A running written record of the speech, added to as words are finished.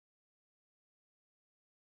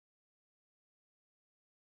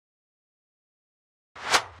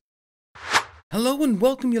Hello and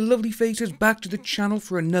welcome your lovely faces back to the channel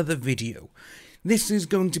for another video. This is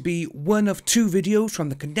going to be one of two videos from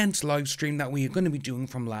the condensed live stream that we are going to be doing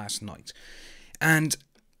from last night. And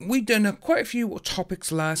we've done quite a few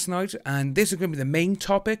topics last night, and this is going to be the main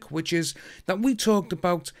topic, which is that we talked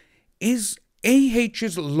about, is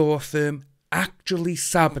AH's law firm actually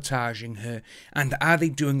sabotaging her, and are they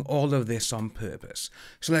doing all of this on purpose?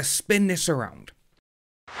 So let's spin this around.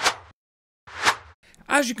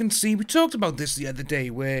 As you can see, we talked about this the other day,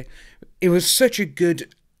 where it was such a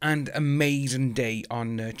good and amazing day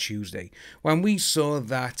on Tuesday, when we saw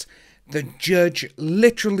that the judge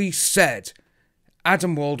literally said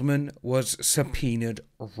Adam Waldman was subpoenaed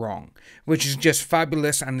wrong, which is just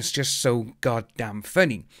fabulous, and it's just so goddamn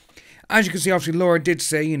funny. As you can see, obviously, Laura did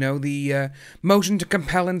say, the motion to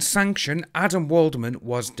compel and sanction Adam Waldman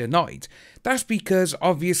was denied. That's because,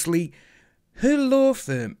 obviously, her law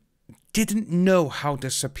firm didn't know how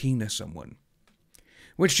to subpoena someone,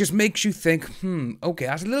 which just makes you think, okay,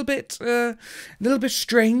 that's a little bit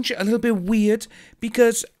strange, a little bit weird,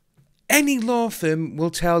 because any law firm will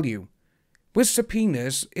tell you, with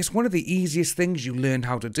subpoenas, it's one of the easiest things you learn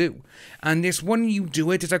how to do, and it's when you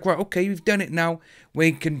do it, it's like, right, okay, we've done it now,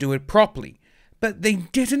 we can do it properly, but they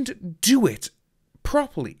didn't do it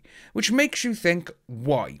properly, which makes you think,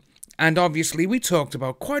 why? And obviously, we talked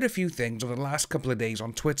about quite a few things over the last couple of days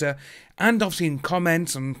on Twitter, and obviously in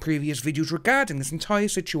comments on previous videos regarding this entire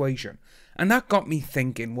situation. And that got me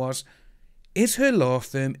thinking is her law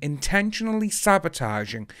firm intentionally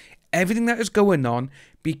sabotaging everything that is going on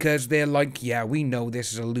because they're like, yeah, we know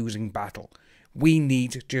this is a losing battle. We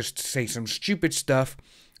need to just say some stupid stuff.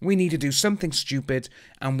 We need to do something stupid,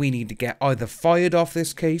 and we need to get either fired off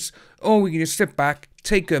this case, or we can just sit back,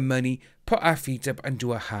 take her money, put our feet up and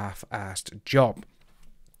do a half-assed job.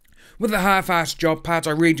 With the half-assed job part,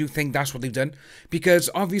 I really do think that's what they've done, because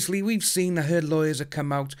obviously we've seen that her lawyers have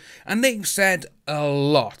come out and they've said a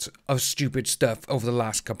lot of stupid stuff over the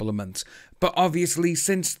last couple of months. But obviously,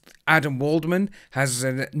 since Adam Waldman has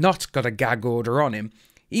not got a gag order on him,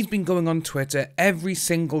 he's been going on Twitter every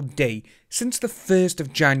single day since the 1st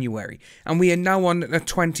of January, and we are now on the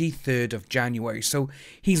 23rd of January, so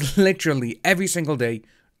he's literally every single day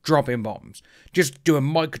dropping bombs, just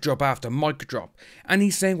doing mic drop after mic drop, and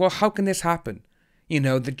he's saying, well, how can this happen?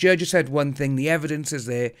 The judge has said one thing, the evidence is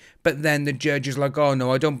there, but then the judge is like, oh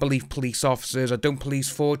no, I don't believe police officers, I don't believe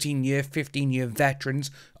 14-year, 15-year veterans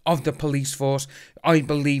of the police force, I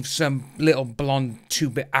believe some little blonde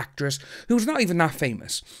 2-bit actress who's not even that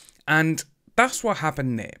famous. And that's what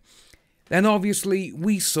happened there. Then obviously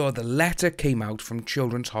we saw the letter came out from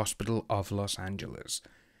Children's Hospital of Los Angeles.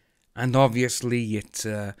 And obviously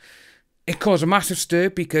it caused a massive stir,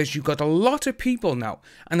 because you got a lot of people now,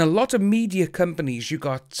 and a lot of media companies. You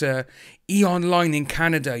got E! Online in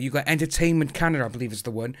Canada, you got Entertainment Canada, I believe is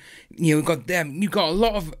the one. You got them. You got a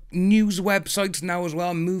lot of news websites now as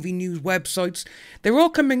well, movie news websites. They're all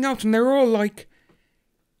coming out and they're all like,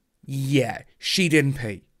 yeah, she didn't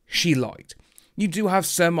pay. She lied. You do have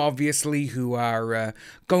some, obviously, who are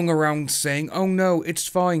going around saying, oh no, it's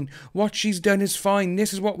fine. What she's done is fine.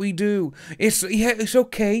 This is what we do. It's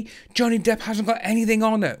okay. Johnny Depp hasn't got anything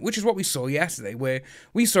on it, which is what we saw yesterday, where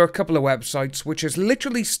we saw a couple of websites which is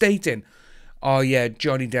literally stating, oh yeah,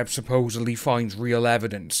 Johnny Depp supposedly finds real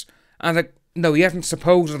evidence. And like, no, he hasn't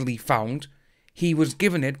supposedly found. He was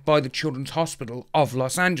given it by the Children's Hospital of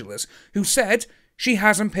Los Angeles, who said, she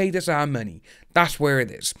hasn't paid us our money. That's where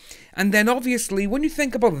it is. And then obviously, when you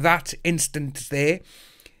think about that instant there,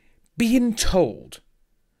 being told,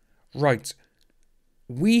 right,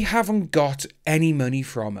 we haven't got any money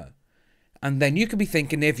from her. And then you could be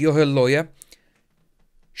thinking, if you're her lawyer,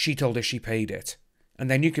 she told us she paid it. And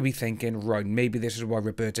then you could be thinking, right, maybe this is why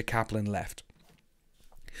Roberta Kaplan left.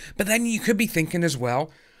 But then you could be thinking as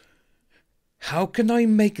well, how can I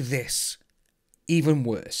make this even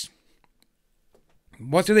worse?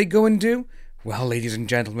 What do they go and do? Well, ladies and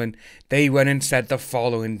gentlemen, they went and said the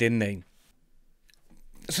following, didn't they?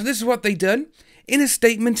 So this is what they done. In a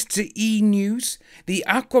statement to E! News, the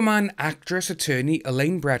Aquaman actress attorney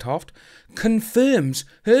Elaine Bredhoft confirms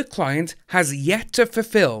her client has yet to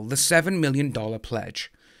fulfill the $7 million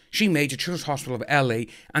pledge she made to Children's Hospital of LA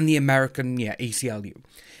and the American ACLU.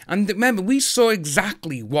 And remember, we saw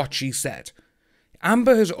exactly what she said.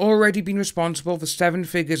 Amber has already been responsible for 7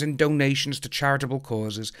 figures in donations to charitable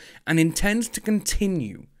causes and intends to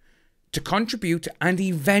continue to contribute and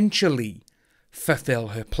eventually fulfill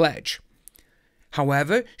her pledge.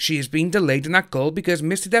 However, she has been delayed in that goal because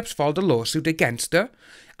Mr. Depp's filed a lawsuit against her,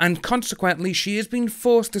 and consequently she has been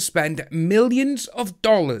forced to spend millions of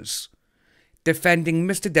dollars defending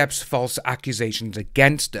Mr. Depp's false accusations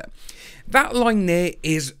against her. That line there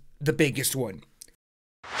is the biggest one.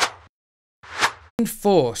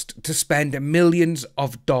 Forced to spend millions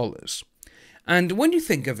of dollars. And when you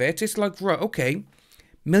think of it, it's like, right, okay,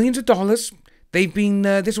 millions of dollars. They've been,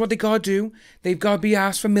 this is what they gotta do. They've gotta be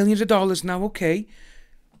asked for millions of dollars now, okay.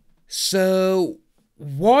 So,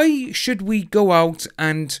 why should we go out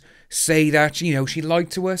and say that, you know, she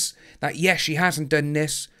lied to us? That, yes, she hasn't done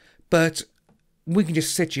this, but we can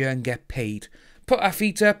just sit here and get paid. Put our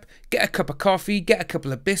feet up, get a cup of coffee, get a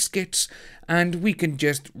couple of biscuits, and we can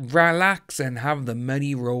just relax and have the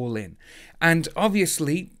money roll in. And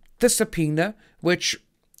obviously, the subpoena, which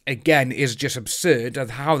again is just absurd of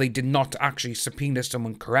how they did not actually subpoena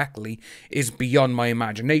someone correctly, is beyond my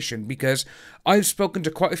imagination, because I've spoken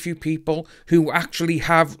to quite a few people who actually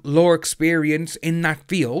have law experience in that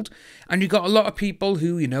field, and you've got a lot of people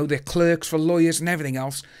who, you know, they're clerks for lawyers and everything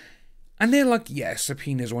else, and they're like, yes,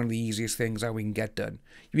 subpoena is one of the easiest things that we can get done.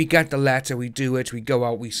 We get the letter, we do it, we go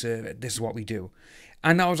out, we serve it, this is what we do.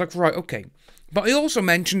 And I was like, right, okay. But I also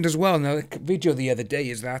mentioned as well in a video the other day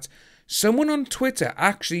is that someone on Twitter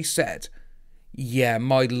actually said, yeah,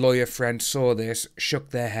 my lawyer friend saw this,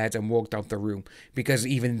 shook their head and walked out the room because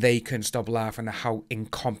even they couldn't stop laughing at how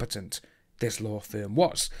incompetent this law firm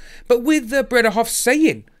was. But with Bredderhoff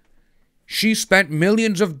saying she spent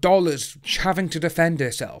millions of dollars having to defend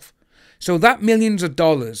herself, so that millions of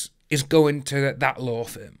dollars is going to that law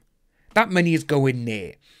firm. That money is going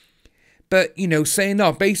there. But, you know, saying,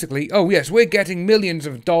 oh, basically, oh, yes, we're getting millions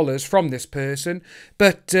of dollars from this person,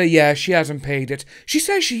 but, yeah, she hasn't paid it. She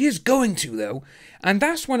says she is going to, though. And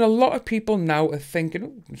that's when a lot of people now are thinking,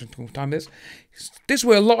 oh, what time is this is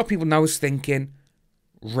where a lot of people now is thinking,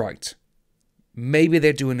 right, maybe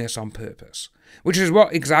they're doing this on purpose. Which is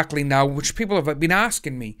what exactly now, which people have been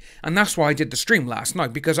asking me. And that's why I did the stream last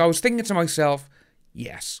night, because I was thinking to myself,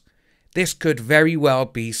 yes, this could very well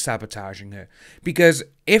be sabotaging her. Because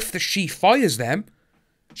if she fires them,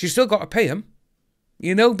 she's still got to pay them.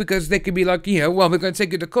 You know, because they could be like, you know, well, we're going to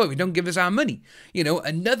take you to court if you don't give us our money. You know,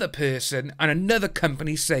 another person and another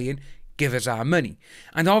company saying, give us our money.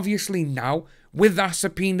 And obviously now, with that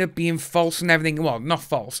subpoena being false and everything, well, not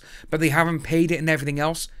false, but they haven't paid it and everything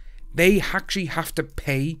else, they actually have to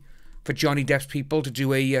pay for Johnny Depp's people to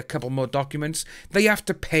do a couple more documents. They have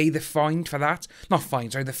to pay the fine for that. Not fine,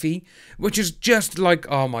 sorry, the fee. Which is just like,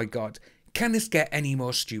 oh my god. Can this get any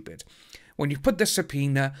more stupid? When you put the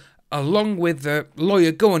subpoena, along with the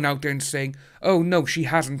lawyer going out there and saying, oh no, she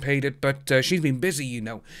hasn't paid it, but she's been busy, you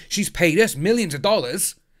know. She's paid us millions of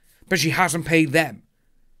dollars, but she hasn't paid them.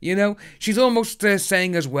 You know, she's almost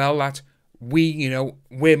saying as well that we, you know,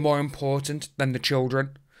 we're more important than the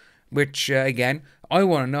children. Which, again, I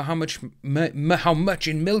want to know how much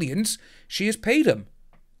in millions she has paid him.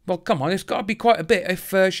 Well, come on, it's got to be quite a bit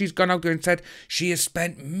if she's gone out there and said she has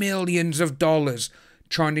spent millions of dollars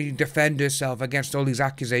trying to defend herself against all these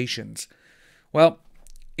accusations. Well,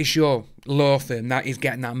 it's your law firm that is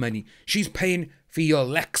getting that money. She's paying for your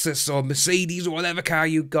Lexus or Mercedes or whatever car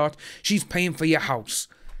you got. She's paying for your house.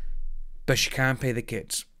 But she can't pay the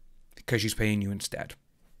kids because she's paying you instead.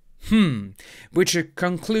 Which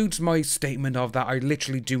concludes my statement of that I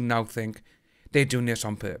literally do now think they're doing this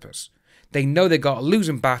on purpose. They know they got a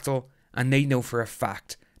losing battle, and they know for a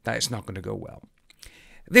fact that it's not going to go well.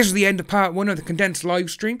 This is the end of part 1 of the condensed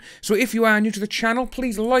live stream, so if you are new to the channel,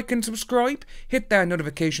 please like and subscribe, hit that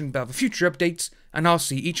notification bell for future updates, and I'll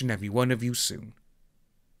see each and every one of you soon.